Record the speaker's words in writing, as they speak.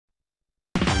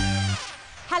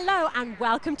Hello and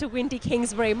welcome to Windy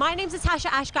Kingsbury. My name's Natasha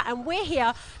Asghar and we're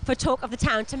here for Talk of the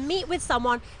Town to meet with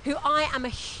someone who I am a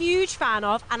huge fan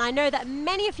of, and I know that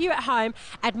many of you at home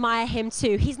admire him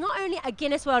too. He's not only a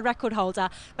Guinness World Record holder,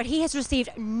 but he has received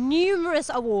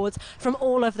numerous awards from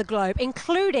all over the globe,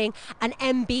 including an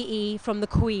MBE from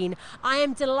the Queen. I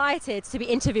am delighted to be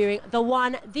interviewing the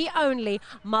one, the only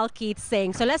Malkit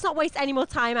Singh. So let's not waste any more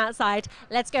time outside.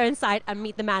 Let's go inside and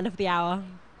meet the man of the hour.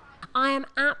 I am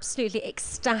absolutely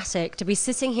ecstatic to be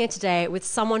sitting here today with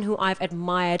someone who I've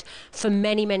admired for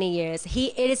many, many years.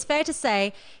 It is fair to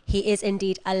say he is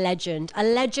indeed a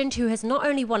legend who has not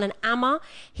only won an AMA,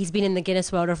 he's been in the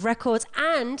Guinness World of Records,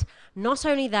 and not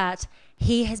only that,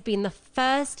 he has been the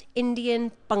first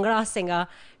Indian Bhangra singer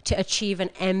to achieve an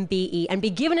MBE and be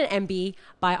given an MBE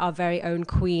by our very own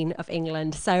Queen of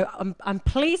England. So I'm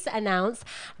pleased to announce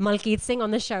Malkit Singh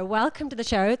on the show. Welcome to the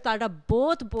show. Tada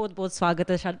बहुत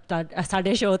स्वागत है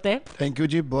साडे show ते. Thank you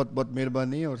जी, बहुत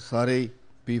मेहरबानी और सारे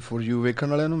b4u वेखण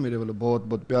वालिਆਂ ਨੂੰ ਮੇਰੇ ਵੱਲੋਂ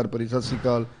बहुत प्यार भरी सत श्री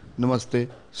अकाल, नमस्ते,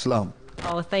 सलाम.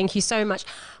 Oh, thank you so much.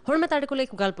 ਹੁਣ मैं ਤੁਹਾਡੇ ਕੋਲ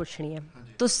ਇੱਕ ਗੱਲ ਪੁੱਛਣੀ ਹੈ.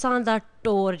 ਤੁਸਾਂ ਦਾ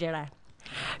ਟੂਰ ਜਿਹੜਾ ਹੈ,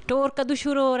 ਟੂਰ ਕਦੋਂ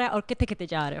ਸ਼ੁਰੂ ਹੋ ਰਿਹਾ ਔਰ ਕਿੱਥੇ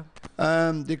ਜਾ ਰਹੇ ਹੋ?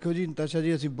 ਦੇਖੋ ਜੀ ਨਤਾਸ਼ਾ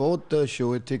ਜੀ, ਅਸੀਂ ਬਹੁਤ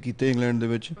ਸ਼ੋਅ ਇੱਥੇ ਕੀਤੇ ਇੰਗਲੈਂਡ ਦੇ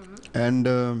ਵਿੱਚ, ਐਂਡ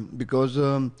ਬਿਕੋਜ਼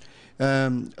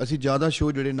ਅਸੀਂ ਜ਼ਿਆਦਾ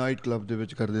ਸ਼ੋਅ ਜਿਹੜੇ ਨਾਈਟ ਕਲੱਬ ਦੇ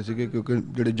ਵਿੱਚ ਕਰਦੇ ਸੀਗੇ, ਕਿਉਂਕਿ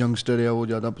ਜਿਹੜੇ ਯੰਗਸਟਰ ਆ ਉਹ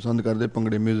ਜ਼ਿਆਦਾ ਪਸੰਦ ਕਰਦੇ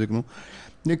ਭੰਗੜੇ ਮਿਊਜ਼ਿਕ ਨੂੰ.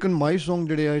 ਲੇਕਿਨ ਮਾਈ ਸੌਂਗ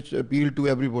ਜਿਹੜੇ ਆ it's appeal to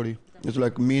ਐਵਰੀਬੋਡੀ. It's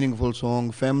like meaningful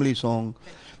song, family song.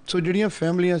 ਸੋ ਜਿਹੜੀਆਂ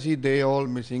ਫੈਮਲੀਆਂ ਸੀ ਦੇ ਆਲ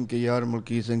ਮਿਸਿੰਗ ਕਿ ਯਾਰ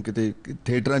ਮਲਕੀਤ ਸਿੰਘ ਕਿਤੇ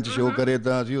ਥੀਏਟਰਾਂ 'ਚ ਸ਼ੋਅ ਕਰੇ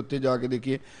ਤਾਂ ਅਸੀਂ ਉੱਥੇ ਜਾ ਕੇ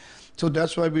ਦੇਖੀਏ. So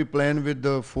that's why we plan with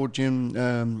the Fortune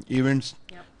events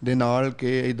ਦੇ ਨਾਲ ਕਿ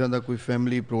ਇੱਦਾਂ ਦਾ ਕੋਈ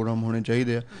ਫੈਮਿਲੀ ਪ੍ਰੋਗਰਾਮ ਹੋਣੇ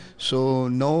ਚਾਹੀਦੇ ਆ. So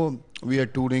now we are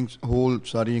touring whole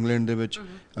sorry England ਦੇ ਵਿੱਚ,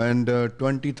 and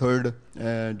 23rd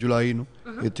ਜੁਲਾਈ ਨੂੰ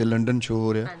ਇੱਥੇ ਲੰਡਨ ਸ਼ੋਅ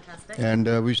ਹੋ ਰਿਹਾ, and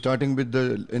we starting with the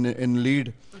in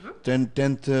lead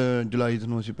 10th ਜੁਲਾਈ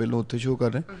ਨੂੰ ਅਸੀਂ ਪਹਿਲਾਂ ਉੱਥੇ ਸ਼ੋਅ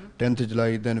ਕਰ ਰਹੇ, 10th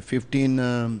July, then 15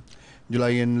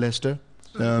 July in Leicester,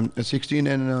 16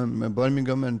 in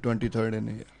Birmingham, and 23rd in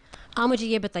here. मुझे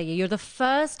ये बताइए, you're the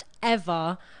first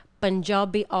ever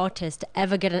Punjabi artist to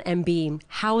ever get an MBE.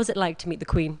 How was it like to meet the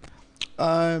Queen?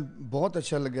 ਬਹੁਤ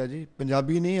ਅੱਛਾ ਲੱਗਿਆ ਜੀ.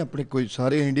 ਪੰਜਾਬੀ ਨਹੀਂ, ਆਪਣੇ ਕੋਈ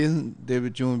ਸਾਰੇ ਇੰਡੀਅਨ ਦੇ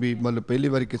ਵਿੱਚੋਂ ਵੀ ਮਤਲਬ ਪਹਿਲੀ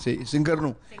ਵਾਰੀ ਕਿਸੇ ਸਿੰਗਰ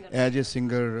ਨੂੰ as a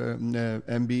singer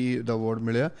MBE the award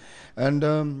ਮਿਲਿਆ. ਐਂਡ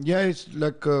ਯਾ ਇਟਸ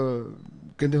ਲਾਈਕ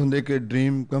ਕਹਿੰਦੇ ਹੁੰਦੇ ਕਿ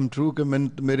ਡ੍ਰੀਮ ਕਮ ਟਰੂ, ਕਿ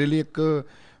ਮੇਰੇ ਲਈ ਇੱਕ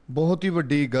ਬਹੁਤ ਹੀ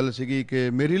ਵੱਡੀ ਗੱਲ ਸੀਗੀ ਕਿ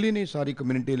ਮੇਰੇ ਲਈ ਨਹੀਂ, ਸਾਰੀ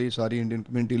ਕਮਿਊਨਿਟੀ ਲਈ, ਸਾਰੀ ਇੰਡੀਅਨ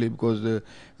ਕਮਿਊਨਿਟੀ ਲਈ, ਬਿਕੋਜ਼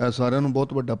ਸਾਰਿਆਂ ਨੂੰ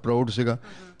ਬਹੁਤ ਵੱਡਾ ਪ੍ਰਾਊਡ ਸੀਗਾ.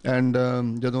 ਐਂਡ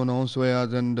ਜਦੋਂ ਅਨਾਊਂਸ ਹੋਇਆ,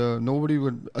 ਐਂਡ ਨੋਬਡੀ,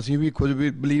 ਅਸੀਂ ਵੀ ਖੁਦ ਵੀ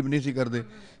ਬਿਲੀਵ ਨਹੀਂ ਸੀ ਕਰਦੇ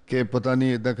ਕਿ ਪਤਾ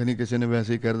ਨਹੀਂ ਇੱਦਾਂ ਖਨੀ ਕਿਸੇ ਨੇ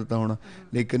ਵੈਸੇ ਹੀ ਕਰ ਦਿੱਤਾ ਹੋਣਾ.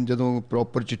 ਲੇਕਿਨ ਜਦੋਂ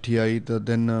ਪ੍ਰੋਪਰ ਚਿੱਠੀ ਆਈ ਤਾਂ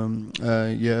ਦੈਨ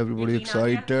ਐਵਰੀਬੋਡੀ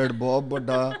ਐਕਸਾਈਟਡ, ਬਹੁਤ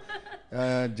ਵੱਡਾ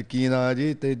ਯਕੀਨ ਆ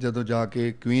ਜੀ. ਅਤੇ ਜਦੋਂ ਜਾ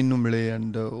ਕੇ ਕੁਈਨ ਨੂੰ ਮਿਲੇ,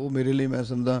 ਐਂਡ ਉਹ ਮੇਰੇ ਲਈ ਮੈਂ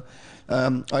ਸਮਝਦਾ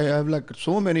ਆਈ ਹੈਵ ਲਾਈਕ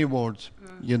ਸੋ ਮੈਨੀ ਅਵਾਰਡਸ,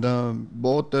 ਜਿੱਦਾਂ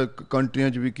ਬਹੁਤ ਕੰਟਰੀਆਂ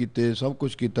 'ਚ ਵੀ ਕੀਤੇ, ਸਭ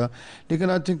ਕੁਛ ਕੀਤਾ, ਲੇਕਿਨ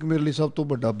ਆਈ ਥਿੰਕ ਮੇਰੇ ਲਈ ਸਭ ਤੋਂ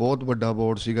ਵੱਡਾ, ਬਹੁਤ ਵੱਡਾ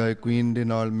ਅਵਾਰਡ ਸੀਗਾ ਇਹ ਕੁਈਨ ਦੇ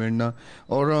ਨਾਲ ਮਿਲਣਾ.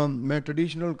 ਔਰ ਮੈਂ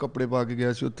ਟਰਡੀਸ਼ਨਲ ਕੱਪੜੇ ਪਾ ਕੇ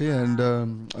ਗਿਆ ਸੀ ਉੱਥੇ, ਐਂਡ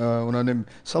ਉਹਨਾਂ ਨੇ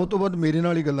ਸਭ ਤੋਂ ਵੱਧ ਮੇਰੇ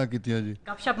ਨਾਲ ਹੀ ਗੱਲਾਂ ਕੀਤੀਆਂ ਜੀ.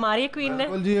 ਗੱਪਸ਼ਪ ਮਾਰੀ ਕੁਈਨ ਨੇ?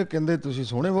 ਬਿਲਕੁਲ ਜੀ. ਇਹ ਕਹਿੰਦੇ ਤੁਸੀਂ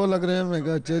ਸੋਹਣੇ ਬਹੁਤ ਲੱਗ ਰਹੇ ਹੋ. ਮੈਂ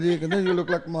ਕਿਹਾ ਅੱਛਾ ਜੀ. ਕਹਿੰਦੇ you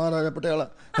look like Maharaja Patiala.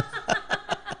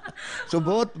 ਸੋ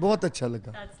ਬਹੁਤ ਅੱਛਾ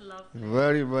ਲੱਗਾ,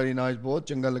 very nice, ਬਹੁਤ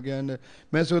ਚੰਗਾ ਲੱਗਿਆ, ਐਂਡ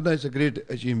ਮੈਂ ਸੋਚਦਾ ਇਟਸ ਅ ਗ੍ਰੇਟ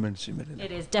ਅਚੀਵਮੈਂਟ ਸੀ ਮੇਰੇ ਲਈ.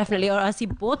 ਇਟ ਇਜ਼ ਡੈਫੀਨਿਟਲੀ, ਔਰ ਅਸੀਂ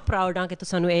ਬਹੁਤ ਪ੍ਰਾਊਡ ਹਾਂ ਕਿ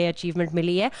ਤੁਹਾਨੂੰ ਇਹ ਅਚੀਵਮੈਂਟ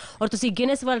ਮਿਲੀ ਹੈ, ਔਰ ਤੁਸੀਂ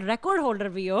ਗਿਨੀਜ਼ ਵਰਲਡ ਰਿਕਾਰਡ ਹੋਲਡਰ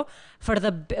ਵੀ ਹੋ for the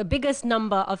biggest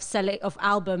number of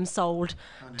albums sold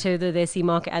to the Desi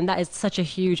market, and that is such a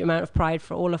huge amount of pride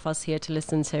for all of us here to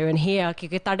listen to and hear.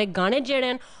 Kyunki tade gaane jehde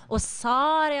hain oh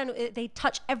sareyan nu they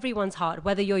touch everyone's heart,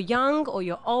 whether you're young or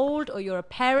you're old or you're a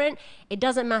parent, it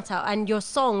doesn't matter, and your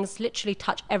songs literally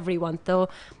touch everyone, so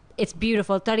it's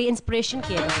beautiful. Tadi inspiration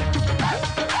ki hai.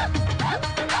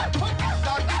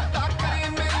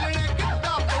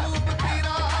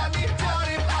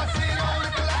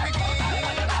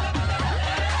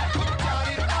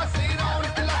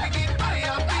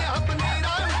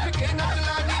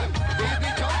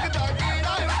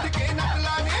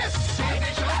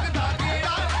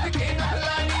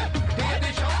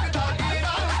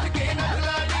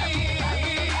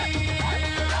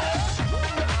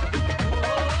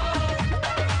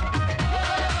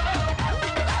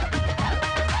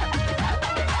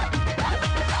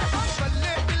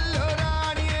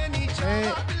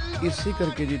 ਇਸੇ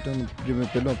ਕਰਕੇ ਜੀ ਤੁਹਾਨੂੰ ਜਿਵੇਂ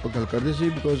ਪਹਿਲਾਂ ਆਪਾਂ ਗੱਲ ਕਰਦੇ ਸੀ,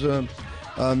 because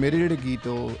ਮੇਰੇ ਜਿਹੜੇ ਗੀਤ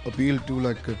ਉਹ ਅਪੀਲ ਟੂ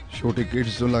ਲਾਈਕ ਛੋਟੇ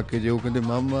ਕਿਡਸ ਤੋਂ ਲੱਗ ਕੇ, ਜੇ ਉਹ ਕਹਿੰਦੇ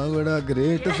ਮਾਮਾ ਬੜਾ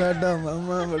ਗ੍ਰੇਟ, ਸਾਡਾ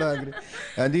ਮਾਮਾ ਬੜਾ ਗ੍ਰੇਟ,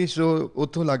 ਹਾਂਜੀ. ਸੋ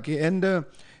ਉੱਥੋਂ ਲੱਗ ਕੇ, ਐਂਡ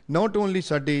ਨਾਟ ਓਨਲੀ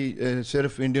ਸਾਡੀ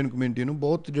ਸਿਰਫ ਇੰਡੀਅਨ ਕਮਿਊਨਿਟੀ ਨੂੰ,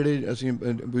 ਬਹੁਤ ਜਿਹੜੇ ਅਸੀਂ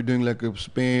ਵੀ ਡੂਇੰਗ ਲਾਈਕ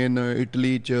ਸਪੇਨ,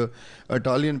 ਇਟਲੀ 'ਚ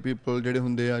ਇਟਾਲੀਅਨ ਪੀਪਲ ਜਿਹੜੇ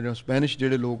ਹੁੰਦੇ ਆ, ਜਾਂ ਸਪੈਨਿਸ਼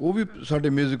ਜਿਹੜੇ ਲੋਕ, ਉਹ ਵੀ ਸਾਡੇ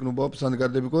ਮਿਊਜ਼ਿਕ ਨੂੰ ਬਹੁਤ ਪਸੰਦ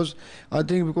ਕਰਦੇ, because I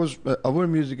think because hour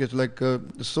music is like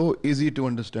so easy to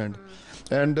understand.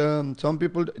 And some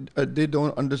people they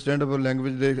don't understand our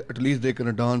language. They at least they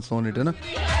can dance on it, है ना?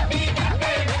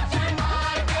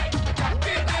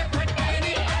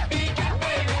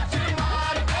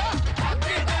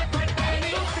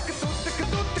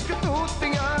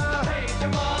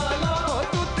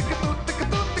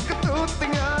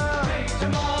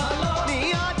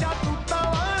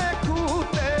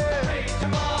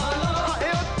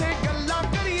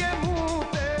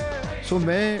 ਸੋ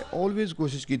ਮੈਂ ਆਲਵੇਜ਼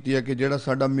ਕੋਸ਼ਿਸ਼ ਕੀਤੀ ਹੈ ਕਿ ਜਿਹੜਾ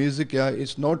ਸਾਡਾ ਮਿਊਜ਼ਿਕ ਆ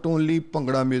it's not only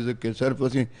bhangra music ਹੈ ਸਿਰਫ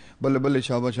ਅਸੀਂ ਬੱਲੇ ਬੱਲੇ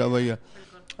ਸ਼ਾਬਾ ਸ਼ਾਬਾ ਹੀ ਆ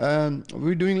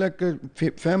ਵੀ doing like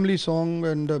family song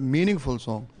and meaningful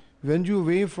song when you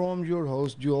away from your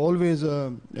house you always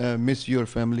miss your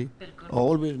family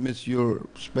always miss your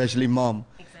especially mom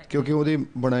ਕਿਉਂਕਿ ਉਹਦੇ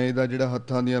ਬਣਾਏ ਦਾ ਜਿਹੜਾ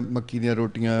ਹੱਥਾਂ ਦੀਆਂ ਮੱਕੀ ਦੀਆਂ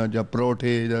ਰੋਟੀਆਂ ਜਾਂ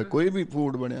ਪਰੌਠੇ ਜਾਂ ਕੋਈ ਵੀ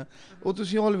ਫੂਡ ਬਣਿਆ ਉਹ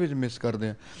ਤੁਸੀਂ ਆਲਵੇਜ਼ ਮਿਸ ਕਰਦੇ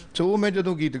ਆ ਸੋ ਮੈਂ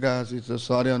ਜਦੋਂ ਗੀਤ ਗਾਇਆ ਸੀ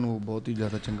ਸਾਰਿਆਂ ਨੂੰ ਬਹੁਤ ਹੀ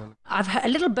ਜ਼ਿਆਦਾ ਚੰਗਾ ਲੱਗਾ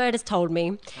A little bird has told me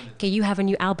that you have a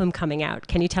new album coming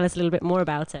out. Can you tell us a little bit more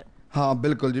about it? हाँ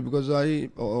बिल्कुल जी because I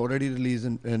already release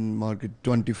in market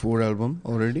 24 album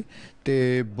already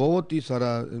ਤੇ ਬਹੁਤ ਹੀ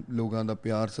ਸਾਰਾ ਲੋਕਾਂ ਦਾ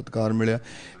ਪਿਆਰ ਸਤਿਕਾਰ ਮਿਲਿਆ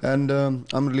and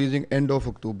Aam releasing end of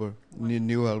October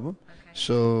new album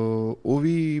ਸੋ ਉਹ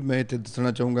ਵੀ ਮੈਂ ਇੱਥੇ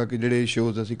ਦੱਸਣਾ ਚਾਹੂੰਗਾ ਕਿ ਜਿਹੜੇ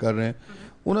ਸ਼ੋਜ਼ ਅਸੀਂ ਕਰ ਰਹੇ ਹਾਂ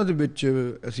ਉਹਨਾਂ ਦੇ ਵਿੱਚ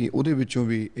ਅਸੀਂ ਉਹਦੇ ਵਿੱਚੋਂ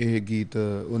ਵੀ ਇਹ ਗੀਤ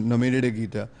ਨਵੇਂ ਜਿਹੜੇ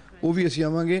ਗੀਤ ਆ ਉਹ ਵੀ ਅਸੀਂ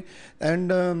ਆਵਾਂਗੇ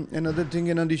ਐਂਡ ਅਨਦਰ ਥਿੰਗ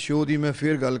ਇਹਨਾਂ ਦੀ ਸ਼ੋਅ ਦੀ ਮੈਂ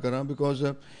ਫਿਰ ਗੱਲ ਕਰਾਂ ਬਿਕੋਜ਼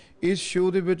ਇਸ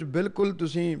ਸ਼ੋਅ ਦੇ ਵਿੱਚ ਬਿਲਕੁਲ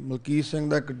ਤੁਸੀਂ ਮਲਕੀਤ ਸਿੰਘ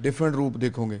ਦਾ ਇੱਕ ਡਿਫਰੈਂਟ ਰੂਪ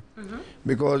ਦੇਖੋਗੇ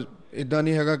ਬਿਕੋਜ਼ ਇੱਦਾਂ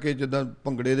ਨਹੀਂ ਹੈਗਾ ਕਿ ਜਿੱਦਾਂ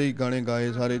ਭੰਗੜੇ ਦੇ ਹੀ ਗਾਣੇ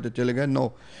ਗਾਏ ਸਾਰੇ ਤੇ ਚਲੇ ਗਏ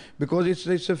ਨੋ because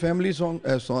it's a family song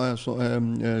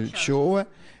show ਹੈ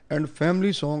ਐਂਡ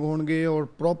ਫੈਮਿਲੀ ਸੌਂਗ ਹੋਣਗੇ ਔਰ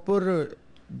ਪ੍ਰੋਪਰ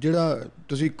ਜਿਹੜਾ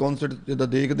ਤੁਸੀਂ ਕਨਸਰਟ ਜਿੱਦਾਂ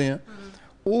ਦੇਖਦੇ ਆ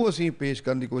ਉਹ ਅਸੀਂ ਪੇਸ਼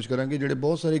ਕਰਨ ਦੀ ਕੋਸ਼ਿਸ਼ ਕਰਾਂਗੇ ਜਿਹੜੇ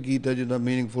ਬਹੁਤ ਸਾਰੇ ਗੀਤ ਹੈ ਜਿੱਦਾਂ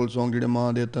ਮੀਨਿੰਗਫੁਲ ਸੌਂਗ ਜਿਹੜੇ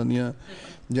ਮਾਂ ਦੇ ਹੱਥਾਂ ਦੀਆਂ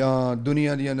ਜਾਂ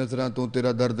ਦੁਨੀਆ ਦੀਆਂ ਨਜ਼ਰਾਂ ਤੋਂ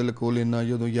ਤੇਰਾ ਦਰਦ ਲਕੋ ਲੈਣਾ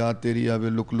ਜਦੋਂ ਯਾਦ ਤੇਰੀ ਆਵੇ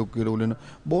ਲੁਕ ਲੁਕ ਕੇ ਰੋ ਲੈਣਾ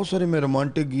ਬਹੁਤ ਸਾਰੇ ਮੈਂ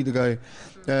ਰੋਮਾਂਟਿਕ ਗੀਤ ਗਾਏ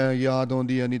ਯਾਦ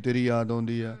ਆਉਂਦੀ ਆ ਨਹੀਂ ਤੇਰੀ ਯਾਦ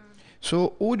ਆਉਂਦੀ ਆ ਸੋ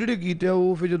ਉਹ ਜਿਹੜੇ ਗੀਤ ਆ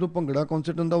ਉਹ ਫਿਰ ਜਦੋਂ ਭੰਗੜਾ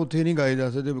ਕਨਸਰਟ ਹੁੰਦਾ ਉੱਥੇ ਨਹੀਂ ਗਾਏ ਜਾ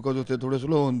ਸਕਦੇ ਬਿਕੋਜ਼ ਉੱਥੇ ਥੋੜ੍ਹੇ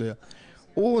ਸਲੋ ਹੁੰਦੇ ਆ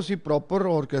ਉਹ ਅਸੀਂ ਪ੍ਰੋਪਰ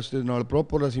ਔਰਕੈਸਟਰੇ ਦੇ ਨਾਲ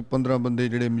ਪ੍ਰੋਪਰ ਅਸੀਂ 15 ਬੰਦੇ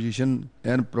ਜਿਹੜੇ ਮਿਊਜ਼ੀਸ਼ੀਅਨ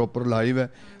ਐਨ ਪ੍ਰੋਪਰ ਲਾਈਵ ਹੈ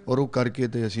ਔਰ ਉਹ ਕਰਕੇ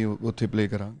ਤੇ ਅਸੀਂ ਉੱਥੇ ਪਲੇ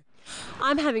ਕਰਾਂਗੇ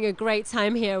I'm having a great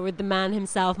time here with the man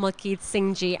himself, Malkit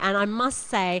Singh ji, and I must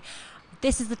say,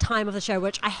 this is the time of the show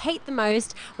which I hate the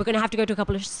most. We're going to have to go to a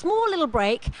couple of small little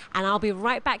break, and I'll be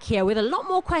right back here with a lot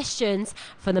more questions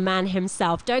for the man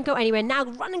himself. Don't go anywhere now.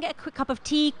 Run and get a quick cup of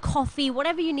tea, coffee,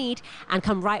 whatever you need, and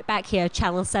come right back here,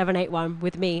 Channel 781,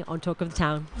 with me on Talk of the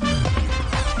Town.